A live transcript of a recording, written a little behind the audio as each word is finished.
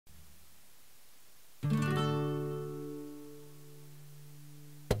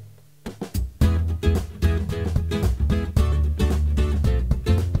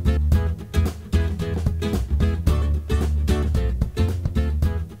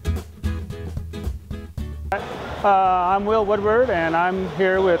I'm Will Woodward, and I'm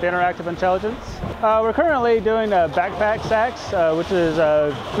here with Interactive Intelligence. We're currently doing BackSacks, which is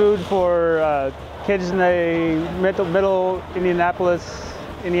food for kids in the middle Indianapolis,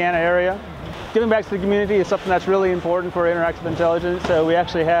 Indiana area. Giving back to the community is something that's really important for Interactive Intelligence. So we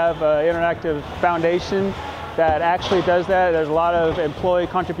actually have an Interactive Foundation that actually does that. There's a lot of employee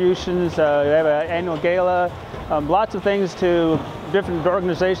contributions. They have an annual gala, lots of things to different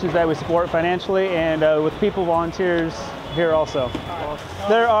organizations that we support financially, and with people, volunteers here also.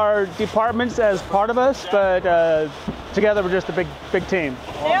 There are departments as part of us, but together we're just a big team.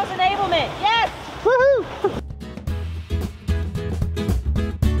 Sales enablement, yes! Woohoo!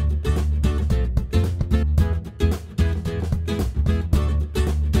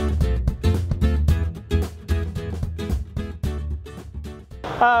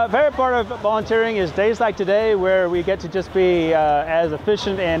 Favorite part of volunteering is days like today where we get to just be as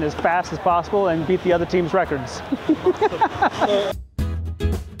efficient and as fast as possible and beat the other team's records.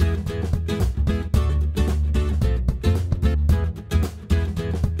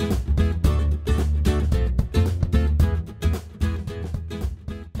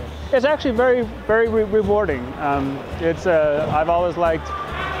 It's actually very rewarding. I've always liked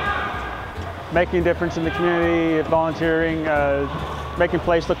making a difference in the community, volunteering, making the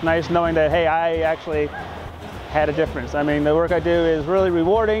place look nice, knowing that, hey, I actually had a difference. I mean, the work I do is really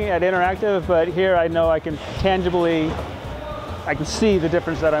rewarding at Interactive, but here I know I can see the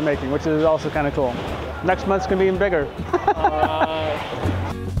difference that I'm making, which is also kind of cool. Next month's gonna be even bigger.